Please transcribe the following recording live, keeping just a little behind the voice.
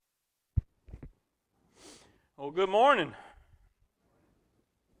Well, good morning.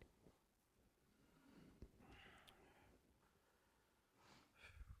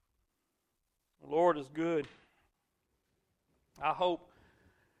 The Lord is good. I hope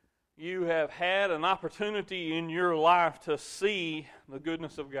you have had an opportunity in your life to see the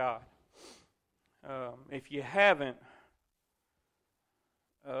goodness of God. If you haven't,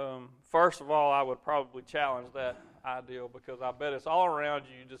 first of all, I would probably challenge that ideal because I bet it's all around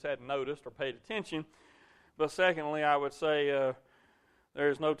you. You just hadn't noticed or paid attention. But secondly, I would say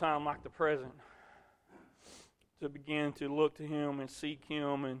there's no time like the present to begin to look to Him and seek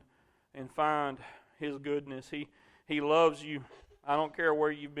Him and find His goodness. He loves you. I don't care where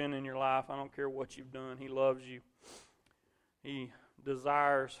you've been in your life. I don't care what you've done. He loves you. He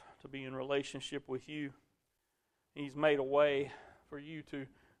desires to be in relationship with you. He's made a way for you to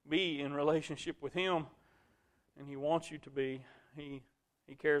be in relationship with Him, and He wants you to be.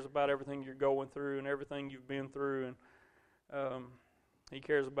 He cares about everything you're going through and everything you've been through, and He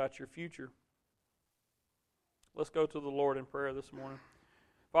cares about your future. Let's go to the Lord in prayer this morning.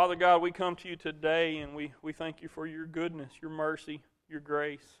 Father God, we come to you today, and we thank you for your goodness, your mercy, your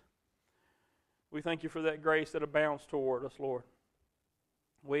grace. We thank you for that grace that abounds toward us, Lord.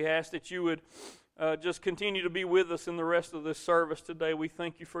 We ask that you would just continue to be with us in the rest of this service today. We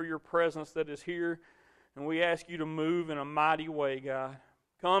thank you for your presence that is here, and we ask you to move in a mighty way, God.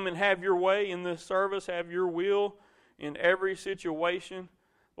 Come and have your way in this service. Have your will in every situation.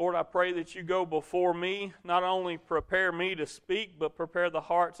 Lord, I pray that you go before me. Not only prepare me to speak, but prepare the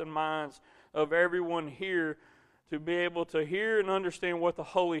hearts and minds of everyone here to be able to hear and understand what the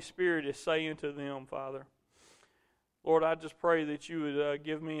Holy Spirit is saying to them, Father. Lord, I just pray that you would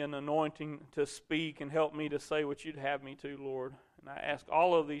give me an anointing to speak and help me to say what you'd have me to, Lord. And I ask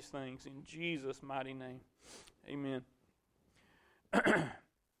all of these things in Jesus' mighty name. Amen.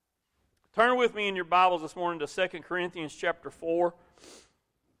 Turn with me in your Bibles this morning to 2 Corinthians chapter 4.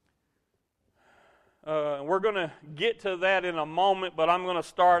 We're going to get to that in a moment, but I'm going to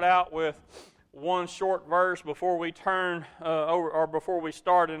start out with one short verse before we turn before we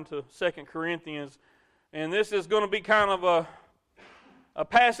start into 2 Corinthians. And this is going to be kind of a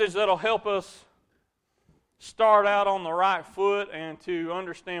passage that'll help us start out on the right foot and to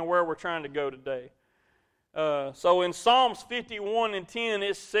understand where we're trying to go today. So in Psalms 51:10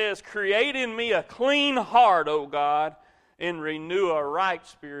 it says, "Create in me a clean heart, O God, and renew a right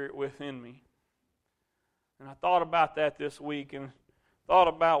spirit within me." And I thought about that this week and thought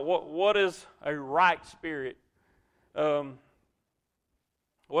about what is a right spirit. Well,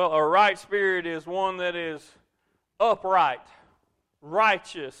 a right spirit is one that is upright,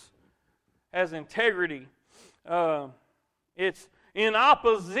 righteous, has integrity. It's in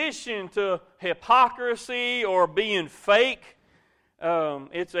opposition to hypocrisy or being fake.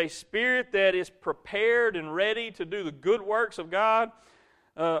 It's a spirit that is prepared and ready to do the good works of God.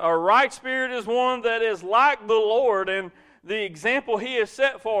 A right spirit is one that is like the Lord and the example He has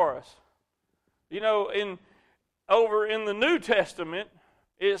set for us. You know, over in the New Testament,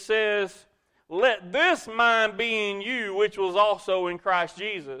 it says, "Let this mind be in you, which was also in Christ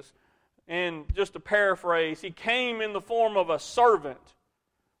Jesus." And just to paraphrase, He came in the form of a servant,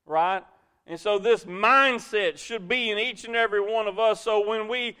 right? And so this mindset should be in each and every one of us. So when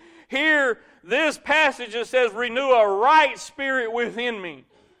we hear this passage that says, "Renew a right spirit within me,"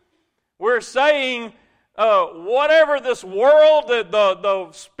 we're saying whatever this world, the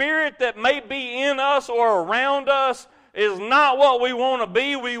spirit that may be in us or around us is not what we want to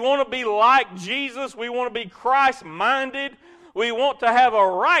be. We want to be like Jesus. We want to be Christ-minded. We want to have a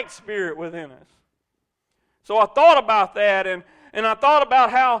right spirit within us. So I thought about that, and I thought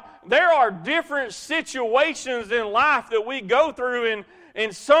about how there are different situations in life that we go through,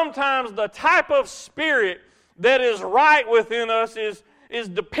 and sometimes the type of spirit that is right within us is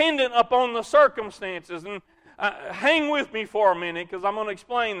dependent upon the circumstances. And hang with me for a minute because I'm going to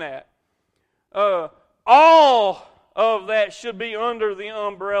explain that. All of that should be under the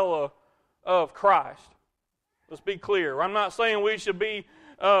umbrella of Christ. Let's be clear. I'm not saying we should be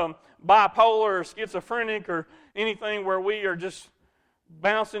bipolar or schizophrenic or anything where we are just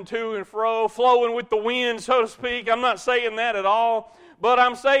bouncing to and fro, flowing with the wind, so to speak. I'm not saying that at all. But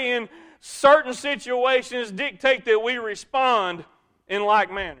I'm saying certain situations dictate that we respond in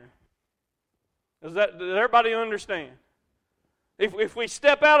like manner. Does everybody understand? If we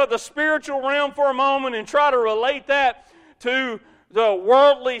step out of the spiritual realm for a moment and try to relate that to the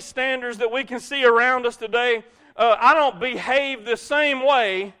worldly standards that we can see around us today, I don't behave the same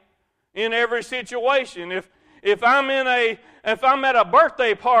way in every situation. If I'm at a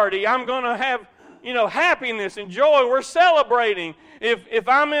birthday party, I'm going to have happiness and joy. We're celebrating. If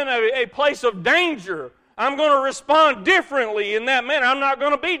I'm in a place of danger, I'm going to respond differently in that manner. I'm not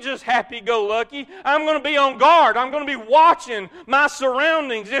going to be just happy-go-lucky. I'm going to be on guard. I'm going to be watching my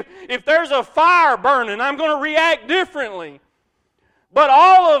surroundings. If there's a fire burning, I'm going to react differently. But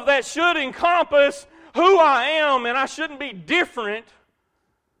all of that should encompass who I am, and I shouldn't be different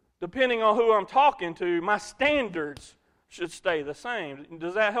depending on who I'm talking to. My standards should stay the same.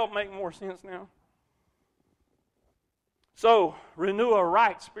 Does that help make more sense now? So, renew a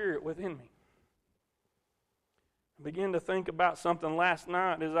right spirit within me. I began to think about something last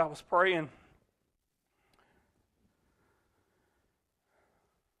night as I was praying.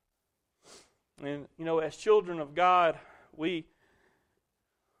 And, as children of God, we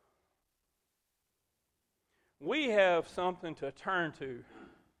have something to turn to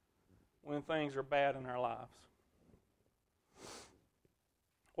when things are bad in our lives.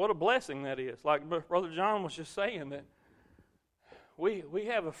 What a blessing that is. Like Brother John was just saying, that we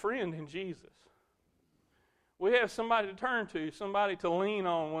have a friend in Jesus. We have somebody to turn to, somebody to lean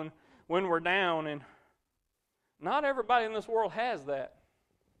on when we're down, and not everybody in this world has that.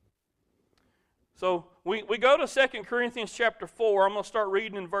 So we go to 2 Corinthians chapter 4. I'm going to start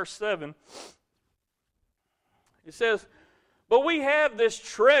reading in verse 7. It says, "But we have this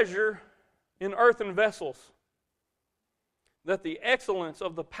treasure in earthen vessels, that the excellence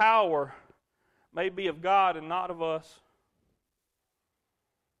of the power may be of God and not of us."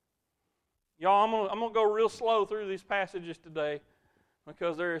 Y'all, I'm going to go real slow through these passages today,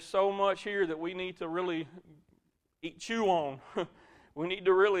 because there is so much here that we need to really chew on. We need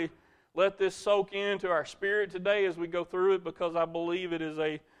to really let this soak into our spirit today as we go through it, because I believe it is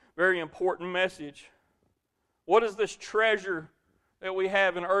a very important message. What is this treasure that we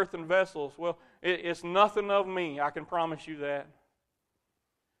have in earthen vessels? Well, it's nothing of me, I can promise you that.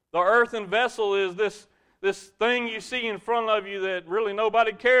 The earthen vessel is this thing you see in front of you that really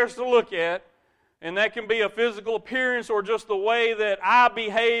nobody cares to look at. And that can be a physical appearance or just the way that I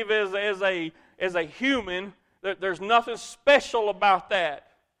behave as a human. There's nothing special about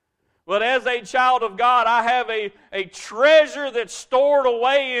that. But as a child of God, I have a treasure that's stored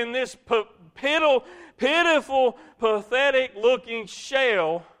away in this pitiful, pathetic-looking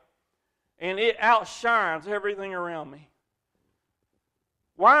shell, and it outshines everything around me.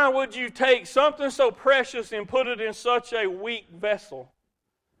 Why would you take something so precious and put it in such a weak vessel?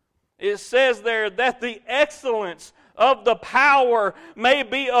 It says there that the excellence of the power may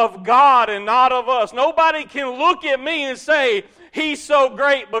be of God and not of us. Nobody can look at me and say, he's so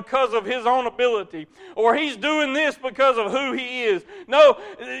great because of his own ability, or he's doing this because of who he is. No,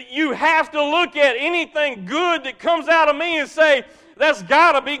 you have to look at anything good that comes out of me and say, that's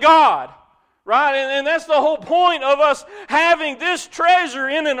got to be God. Right? And that's the whole point of us having this treasure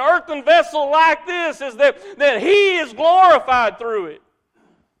in an earthen vessel like this, is that he is glorified through it.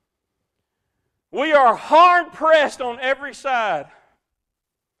 We are hard pressed on every side,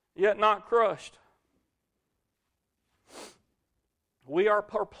 yet not crushed. We are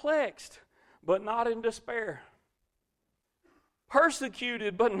perplexed, but not in despair.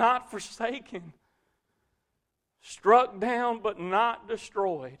 Persecuted, but not forsaken. Struck down, but not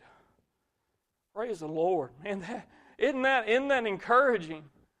destroyed. Praise the Lord. Man, isn't that encouraging?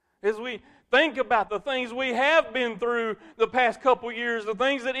 As we think about the things we have been through the past couple years, the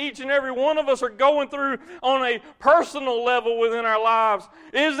things that each and every one of us are going through on a personal level within our lives.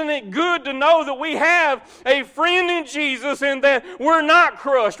 Isn't it good to know that we have a friend in Jesus, and that we're not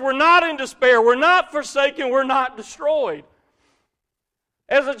crushed, we're not in despair, we're not forsaken, we're not destroyed?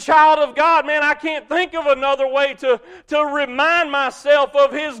 As a child of God, man, I can't think of another way to remind myself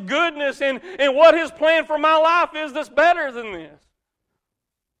of His goodness and what His plan for my life is that's better than this.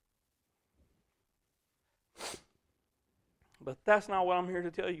 But that's not what I'm here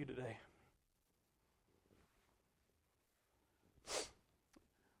to tell you today.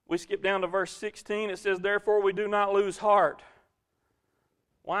 We skip down to verse 16. It says, "Therefore we do not lose heart."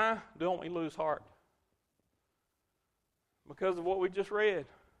 Why don't we lose heart? Because of what we just read.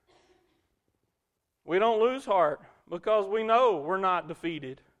 We don't lose heart because we know we're not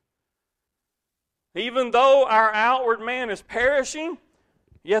defeated. Even though our outward man is perishing,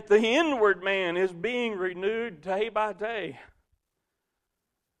 yet the inward man is being renewed day by day.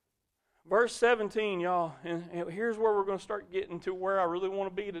 Verse 17, y'all, and here's where we're going to start getting to where I really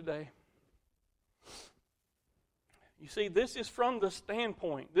want to be today. You see, this is from the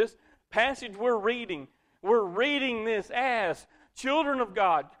standpoint, this passage we're reading this as children of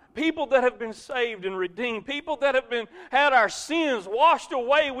God, people that have been saved and redeemed, people that have had our sins washed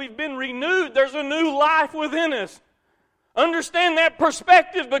away, we've been renewed, there's a new life within us. Understand that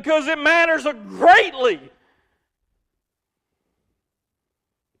perspective, because it matters greatly.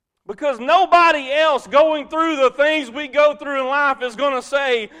 Because nobody else going through the things we go through in life is going to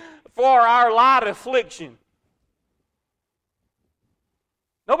say, for our light affliction.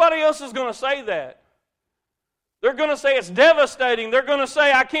 Nobody else is going to say that. They're going to say it's devastating. They're going to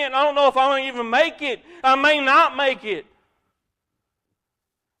say, I don't know if I'm going to even make it. I may not make it.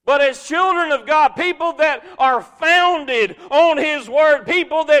 But as children of God, people that are founded on His Word,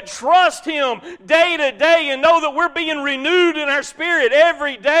 people that trust Him day to day and know that we're being renewed in our spirit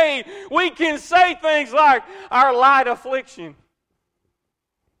every day, we can say things like, our light affliction.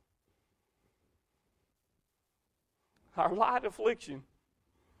 Our light affliction,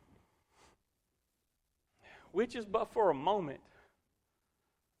 which is but for a moment.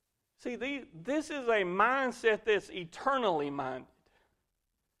 See, this is a mindset that's eternally minded.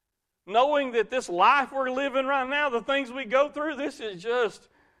 Knowing that this life we're living right now, the things we go through, this is just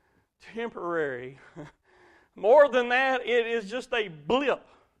temporary. More than that, it is just a blip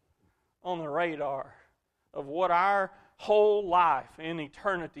on the radar of what our whole life in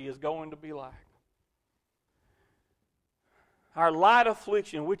eternity is going to be like. Our light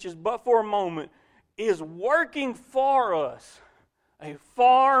affliction, which is but for a moment, is working for us a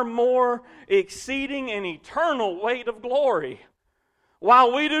far more exceeding and eternal weight of glory.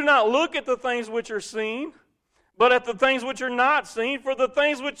 While we do not look at the things which are seen, but at the things which are not seen, for the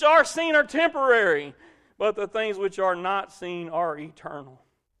things which are seen are temporary, but the things which are not seen are eternal.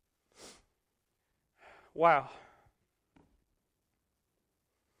 Wow.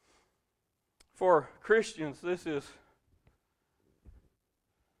 For Christians, this is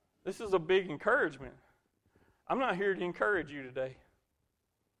a big encouragement. I'm not here to encourage you today.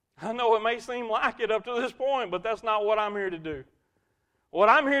 I know it may seem like it up to this point, but that's not what I'm here to do. What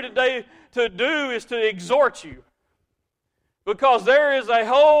I'm here today to do is to exhort you. Because there is a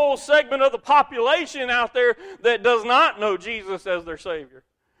whole segment of the population out there that does not know Jesus as their Savior.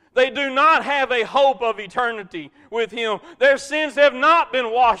 They do not have a hope of eternity with Him. Their sins have not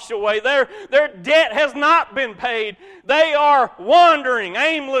been washed away. Their debt has not been paid. They are wandering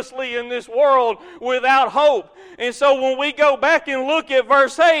aimlessly in this world without hope. And so when we go back and look at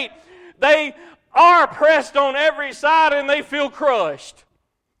verse 8, they are pressed on every side and they feel crushed.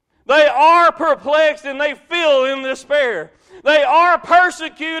 They are perplexed and they feel in despair. They are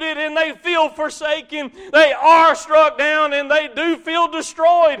persecuted and they feel forsaken. They are struck down and they do feel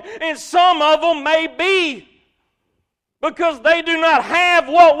destroyed. And some of them may be because they do not have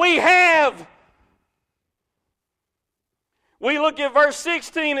what we have. We look at verse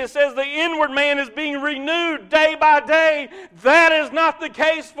 16, it says the inward man is being renewed day by day. That is not the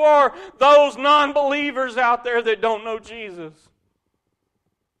case for those non-believers out there that don't know Jesus.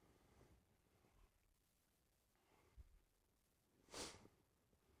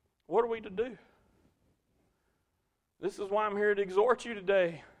 What are we to do? This is why I'm here to exhort you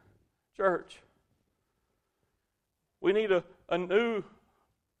today, church. We need a new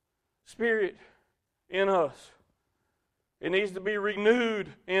spirit in us. It needs to be renewed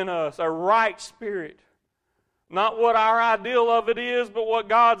in us, a right spirit. Not what our ideal of it is, but what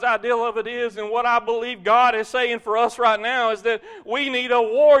God's ideal of it is. And what I believe God is saying for us right now is that we need a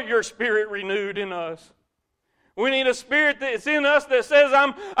warrior spirit renewed in us. We need a spirit that's in us that says,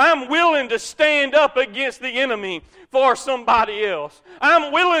 I'm willing to stand up against the enemy for somebody else.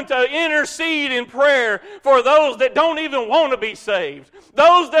 I'm willing to intercede in prayer for those that don't even want to be saved.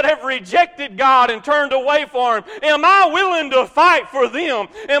 Those that have rejected God and turned away from Him. Am I willing to fight for them?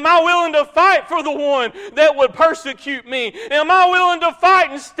 Am I willing to fight for the one that would persecute me? Am I willing to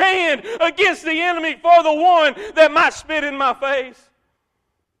fight and stand against the enemy for the one that might spit in my face?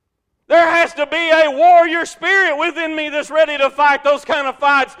 There has to be a warrior spirit within me that's ready to fight those kind of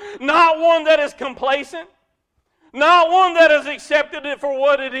fights. Not one that is complacent. Not one that has accepted it for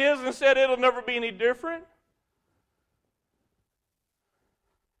what it is and said it'll never be any different.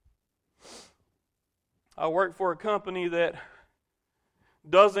 I work for a company that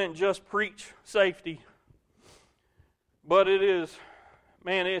doesn't just preach safety, but it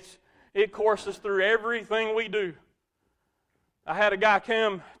courses through everything we do. I had a guy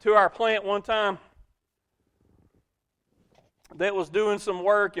come to our plant one time that was doing some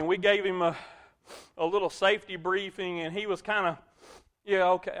work, and we gave him a little safety briefing, and he was kind of, yeah,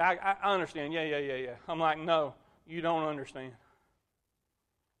 okay, I understand, yeah. I'm like, no, you don't understand.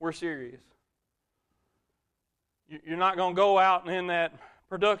 We're serious. You're not going to go out in that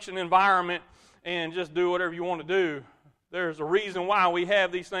production environment and just do whatever you want to do. There's a reason why we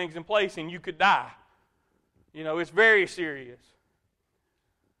have these things in place, and you could die. You know, it's very serious.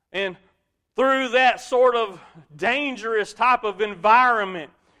 And through that sort of dangerous type of environment,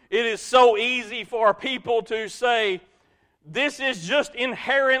 it is so easy for people to say, this is just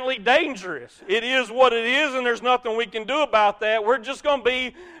inherently dangerous. It is what it is, and there's nothing we can do about that. We're just going to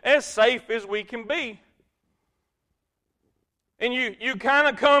be as safe as we can be. And you kind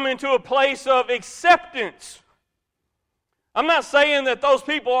of come into a place of acceptance. I'm not saying that those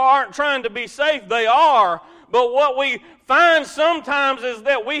people aren't trying to be safe. They are. But what we find sometimes is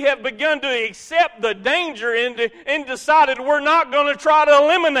that we have begun to accept the danger and decided we're not going to try to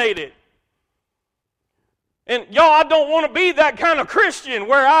eliminate it. And y'all, I don't want to be that kind of Christian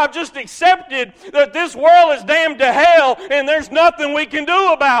where I've just accepted that this world is damned to hell and there's nothing we can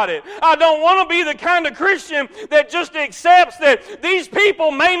do about it. I don't want to be the kind of Christian that just accepts that these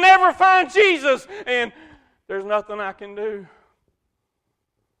people may never find Jesus and there's nothing I can do.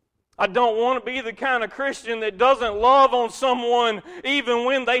 I don't want to be the kind of Christian that doesn't love on someone even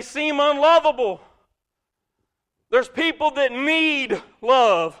when they seem unlovable. There's people that need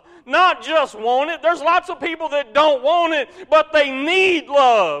love. Not just want it. There's lots of people that don't want it, but they need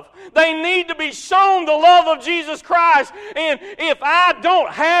love. They need to be shown the love of Jesus Christ. And if I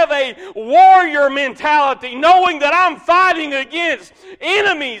don't have a warrior mentality, knowing that I'm fighting against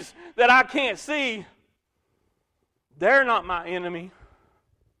enemies that I can't see, they're not my enemy.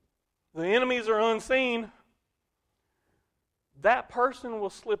 The enemies are unseen. That person will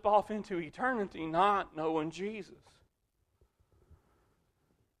slip off into eternity not knowing Jesus.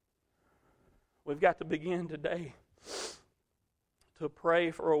 We've got to begin today to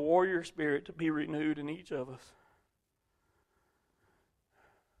pray for a warrior spirit to be renewed in each of us.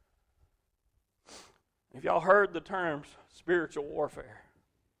 If y'all heard the terms spiritual warfare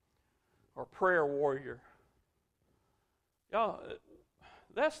or prayer warrior, y'all,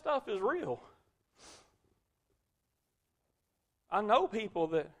 that stuff is real. I know people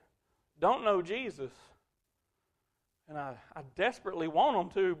that don't know Jesus, and I desperately want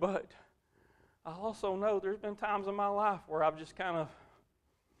them to, but I also know there's been times in my life where I've just kind of,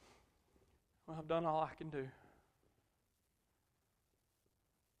 I've done all I can do.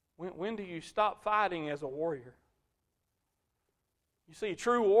 When do you stop fighting as a warrior? You see,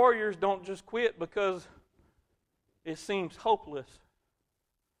 true warriors don't just quit because it seems hopeless.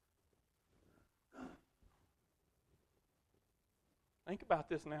 Think about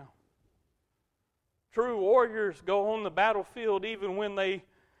this now. True warriors go on the battlefield even when they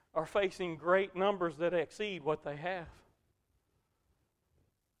are facing great numbers that exceed what they have.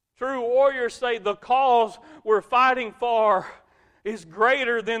 True warriors say the cause we're fighting for is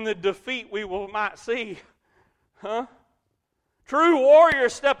greater than the defeat we might see. True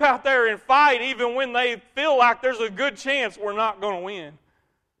warriors step out there and fight even when they feel like there's a good chance we're not going to win,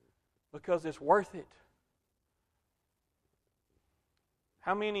 because it's worth it.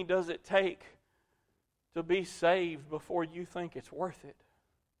 How many does it take to be saved before you think it's worth it?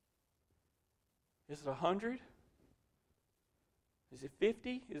 Is it 100? Is it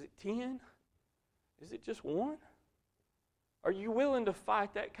 50? Is it 10? Is it just one? Are you willing to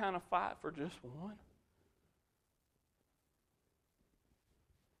fight that kind of fight for just one?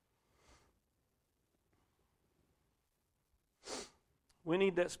 We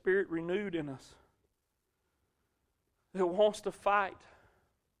need that spirit renewed in us that wants to fight.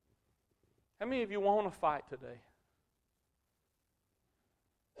 How many of you want to fight today?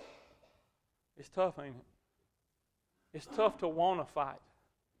 It's tough, ain't it? It's tough to want to fight.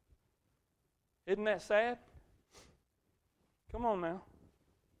 Isn't that sad? Come on now.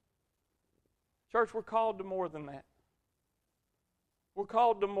 Church, we're called to more than that. We're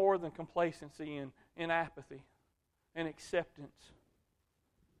called to more than complacency and apathy and acceptance.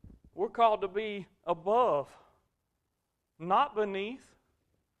 We're called to be above, not beneath,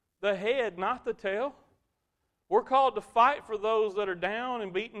 the head, not the tail. We're called to fight for those that are down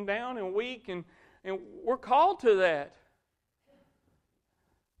and beaten down and weak, and we're called to that.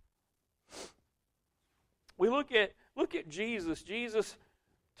 We look at Jesus. Jesus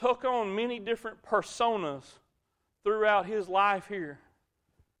took on many different personas throughout his life here.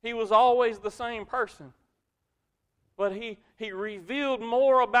 He was always the same person. But he revealed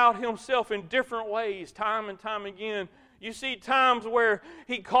more about himself in different ways, time and time again. You see times where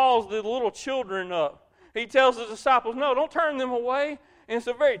he calls the little children up. He tells his disciples, no, don't turn them away. And it's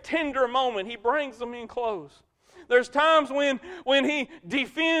a very tender moment. He brings them in close. There's times when he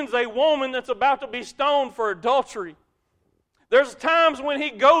defends a woman that's about to be stoned for adultery. There's times when he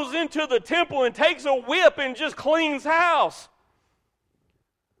goes into the temple and takes a whip and just cleans house.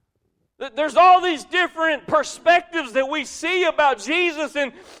 There's all these different perspectives that we see about Jesus,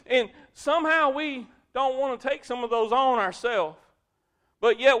 and somehow we don't want to take some of those on ourselves.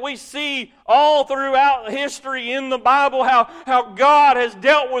 But yet we see all throughout history in the Bible how God has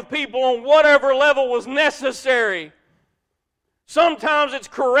dealt with people on whatever level was necessary. Sometimes it's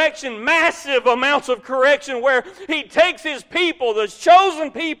correction, massive amounts of correction, where He takes His people, the chosen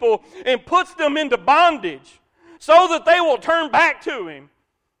people, and puts them into bondage so that they will turn back to Him.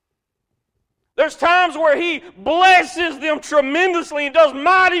 There's times where He blesses them tremendously and does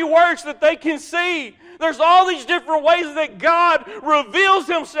mighty works that they can see. There's all these different ways that God reveals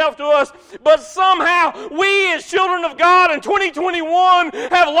Himself to us, but somehow we as children of God in 2021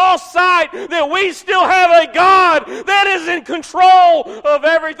 have lost sight that we still have a God that is in control of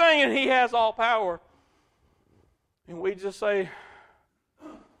everything and He has all power. And we just say,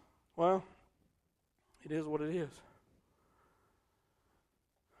 well, it is what it is.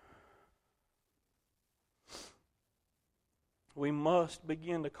 We must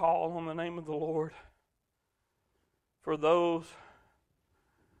begin to call on the name of the Lord for those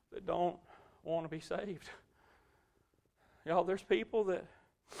that don't want to be saved. Y'all, there's people that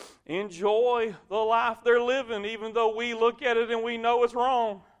enjoy the life they're living even though we look at it and we know it's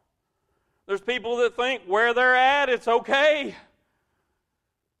wrong. There's people that think where they're at, it's okay.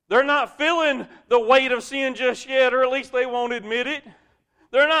 They're not feeling the weight of sin just yet, or at least they won't admit it.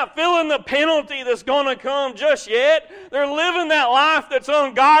 They're not feeling the penalty that's going to come just yet. They're living that life that's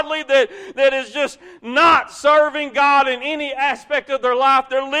ungodly, that is just not serving God in any aspect of their life.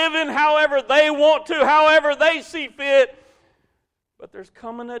 They're living however they want to, however they see fit. But there's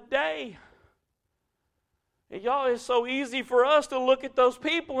coming a day. And y'all, it's so easy for us to look at those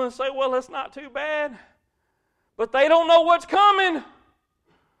people and say, well, it's not too bad. But they don't know what's coming.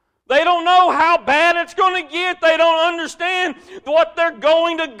 They don't know how bad it's going to get. They don't understand what they're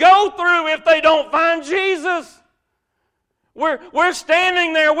going to go through if they don't find Jesus. We're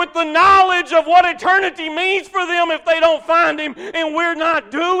standing there with the knowledge of what eternity means for them if they don't find Him, and we're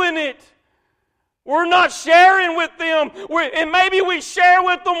not doing it. We're not sharing with them. And maybe we share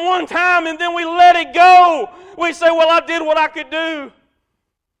with them one time and then we let it go. We say, well, I did what I could do.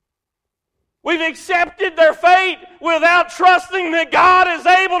 We've accepted their fate without trusting that God is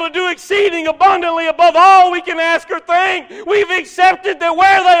able to do exceeding abundantly above all we can ask or think. We've accepted that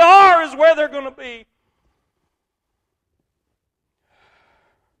where they are is where they're going to be.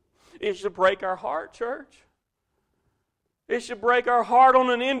 It should break our heart, church. It should break our heart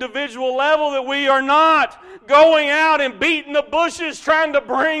on an individual level that we are not going out and beating the bushes trying to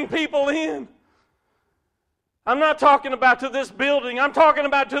bring people in. I'm not talking about to this building. I'm talking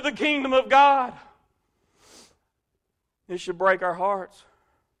about to the kingdom of God. It should break our hearts.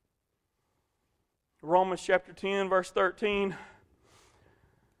 Romans chapter 10, verse 13.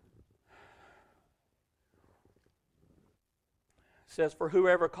 Says, for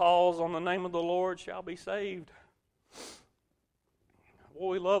whoever calls on the name of the Lord shall be saved.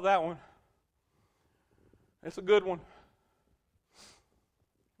 Boy, we love that one. It's a good one.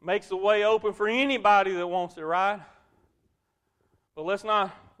 Makes the way open for anybody that wants it, right? But let's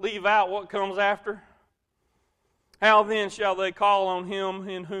not leave out what comes after. How then shall they call on Him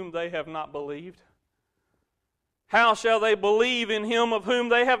in whom they have not believed? How shall they believe in Him of whom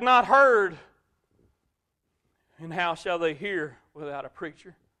they have not heard? And how shall they hear without a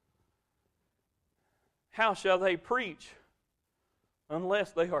preacher? How shall they preach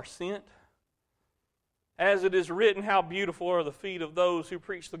unless they are sent? As it is written, how beautiful are the feet of those who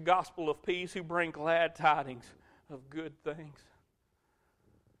preach the gospel of peace, who bring glad tidings of good things.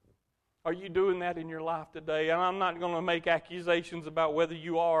 Are you doing that in your life today? And I'm not going to make accusations about whether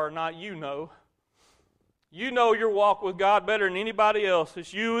you are or not. You know. You know your walk with God better than anybody else.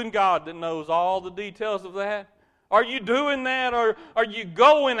 It's you and God that knows all the details of that. Are you doing that, or are you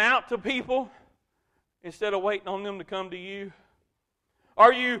going out to people instead of waiting on them to come to you?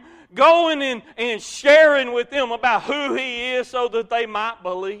 Are you going and sharing with them about who He is so that they might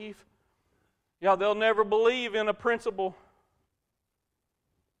believe? Yeah, they'll never believe in a principle.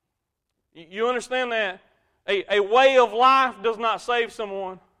 You understand that? A way of life does not save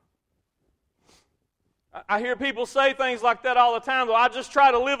someone. I hear people say things like that all the time. Well, I just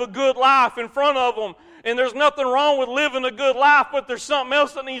try to live a good life in front of them. And there's nothing wrong with living a good life, but there's something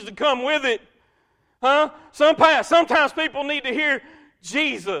else that needs to come with it. Huh? Sometimes people need to hear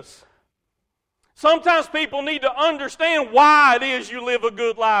Jesus. Sometimes people need to understand why it is you live a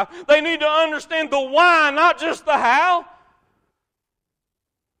good life. They need to understand the why, not just the how.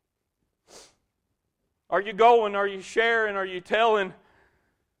 Are you going? Are you sharing? Are you telling?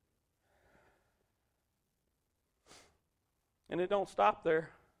 And it don't stop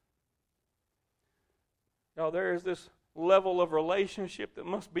there. Now, there is this level of relationship that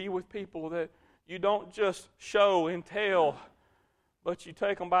must be with people that you don't just show and tell, but you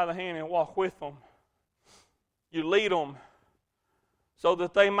take them by the hand and walk with them. You lead them so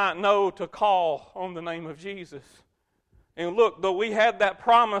that they might know to call on the name of Jesus. And look, though we had that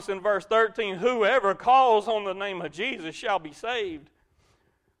promise in verse 13, whoever calls on the name of Jesus shall be saved.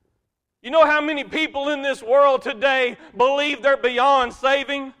 You know how many people in this world today believe they're beyond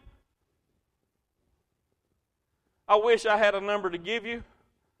saving? I wish I had a number to give you.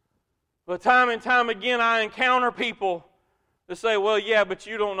 But time and time again I encounter people that say, well, yeah, but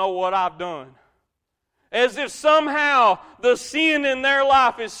you don't know what I've done. As if somehow the sin in their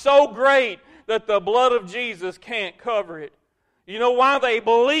life is so great that the blood of Jesus can't cover it. You know why they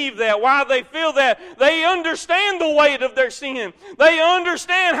believe that, why they feel that? They understand the weight of their sin. They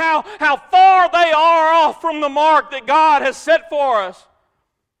understand how far they are off from the mark that God has set for us.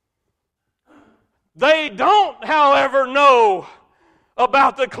 They don't, however, know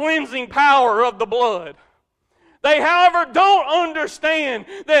about the cleansing power of the blood. They, however, don't understand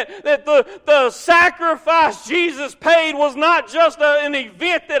that the sacrifice Jesus paid was not just an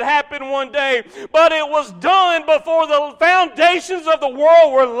event that happened one day, but it was done before the foundations of the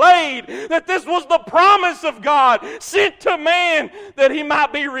world were laid, that this was the promise of God sent to man that he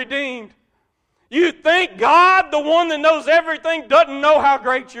might be redeemed. You think God, the one that knows everything, doesn't know how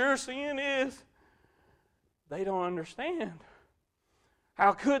great your sin is? They don't understand.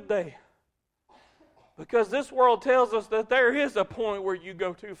 How could they? Because this world tells us that there is a point where you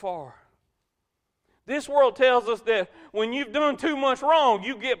go too far. This world tells us that when you've done too much wrong,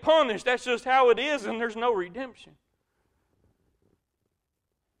 you get punished. That's just how it is, and there's no redemption.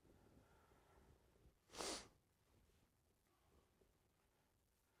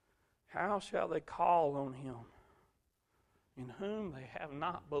 How shall they call on him in whom they have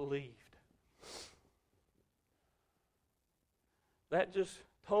not believed? That just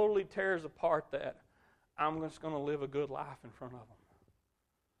totally tears apart that I'm just going to live a good life in front of them.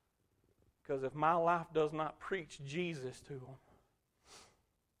 Because if my life does not preach Jesus to them,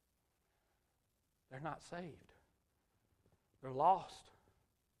 they're not saved. They're lost.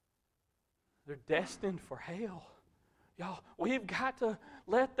 They're destined for hell. Y'all, we've got to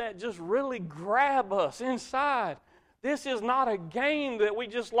let that just really grab us inside. This is not a game that we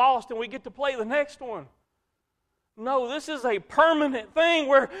just lost and we get to play the next one. No, this is a permanent thing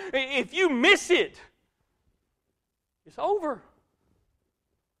where if you miss it, it's over.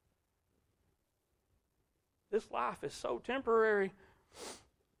 This life is so temporary.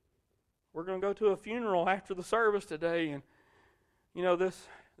 We're going to go to a funeral after the service today, and you know, this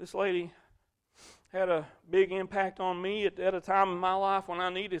lady had a big impact on me at a time in my life when I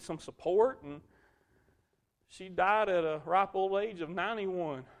needed some support, and she died at a ripe old age of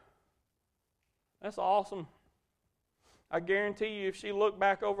 91. That's awesome. I guarantee you, if she looked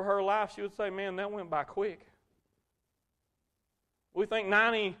back over her life, she would say, man, that went by quick. We think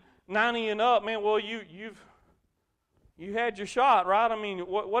 90 and up, man, well, you had your shot, right? I mean,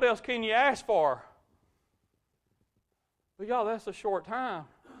 what else can you ask for? But y'all, that's a short time.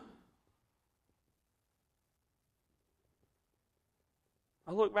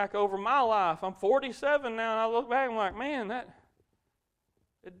 I look back over my life. I'm 47 now, and I look back and I'm like, man,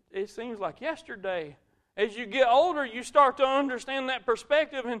 it seems like yesterday. As you get older, you start to understand that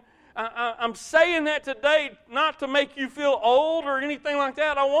perspective, and I'm saying that today not to make you feel old or anything like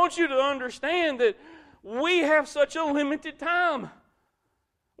that. I want you to understand that we have such a limited time.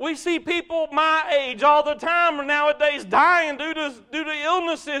 We see people my age all the time nowadays dying due to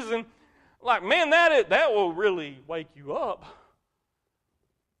illnesses, and like, man, that will really wake you up.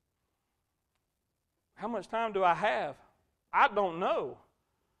 How much time do I have? I don't know.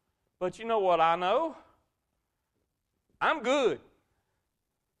 But you know what I know? I'm good.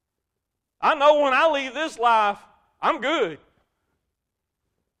 I know when I leave this life, I'm good.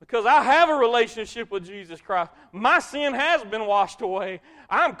 Because I have a relationship with Jesus Christ. My sin has been washed away.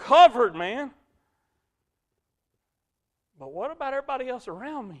 I'm covered, man. But what about everybody else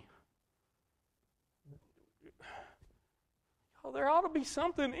around me? Oh, there ought to be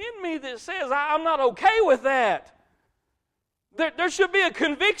something in me that says I'm not okay with that. There should be a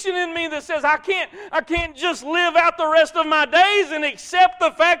conviction in me that says I can't just live out the rest of my days and accept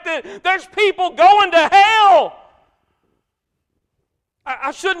the fact that there's people going to hell.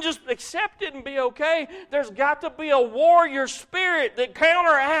 I shouldn't just accept it and be okay. There's got to be a warrior spirit that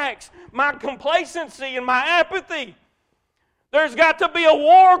counteracts my complacency and my apathy. There's got to be a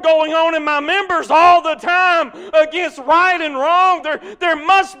war going on in my members all the time against right and wrong. There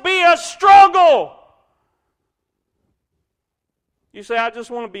must be a struggle. You say, I just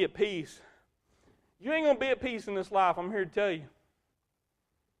want to be at peace. You ain't going to be at peace in this life, I'm here to tell you.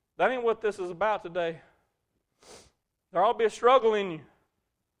 That ain't what this is about today. There ought to be a struggle in you.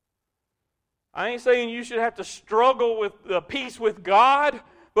 I ain't saying you should have to struggle with the peace with God,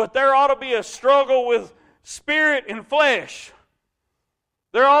 but there ought to be a struggle with spirit and flesh.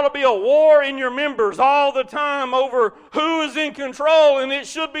 There ought to be a war in your members all the time over who is in control, and it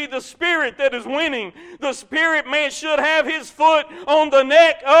should be the Spirit that is winning. The Spirit man should have his foot on the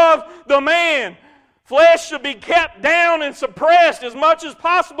neck of the man. Flesh should be kept down and suppressed as much as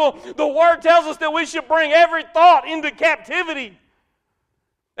possible. The Word tells us that we should bring every thought into captivity.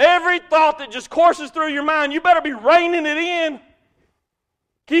 Every thought that just courses through your mind, you better be reining it in,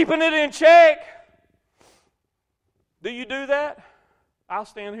 keeping it in check. Do you do that? I'll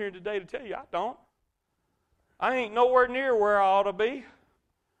stand here today to tell you I don't. I ain't nowhere near where I ought to be.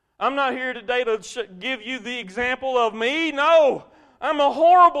 I'm not here today to give you the example of me. No, I'm a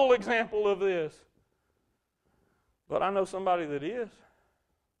horrible example of this. But I know somebody that is.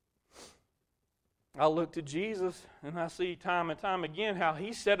 I look to Jesus and I see time and time again how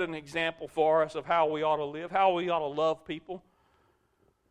He set an example for us of how we ought to live, how we ought to love people,